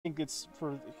think it's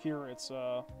for here. It's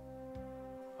I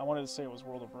wanted to say it was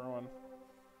World of Ruin,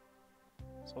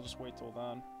 so I'll just wait till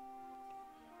then.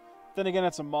 Then again,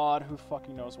 it's a mod. Who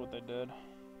fucking knows what they did?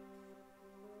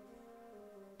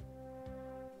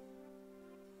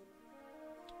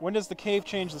 When does the cave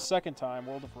change the second time?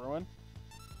 World of Ruin?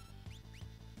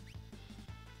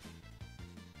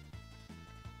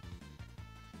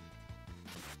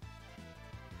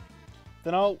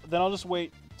 Then I'll just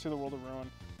wait to the World of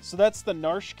Ruin. So that's the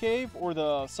Narsh Cave or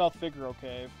the South Figaro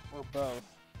Cave, or both.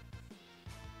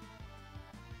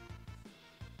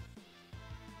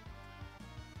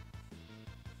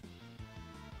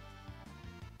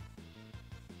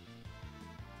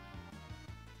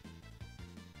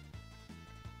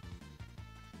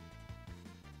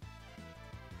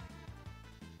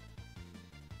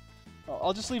 Oh,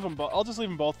 I'll just leave them. I'll just leave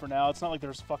them both for now. It's not like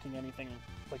there's fucking anything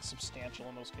like substantial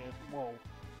in those caves. Whoa.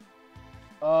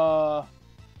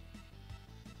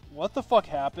 What the fuck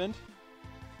happened?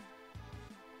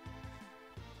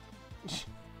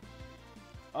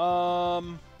 Well,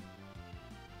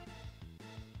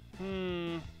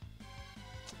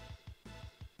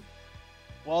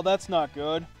 that's not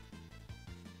good.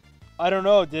 I don't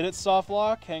know. Did it soft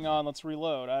lock? Hang on. Let's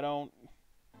reload. I don't.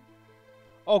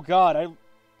 Oh God.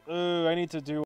 I need to do.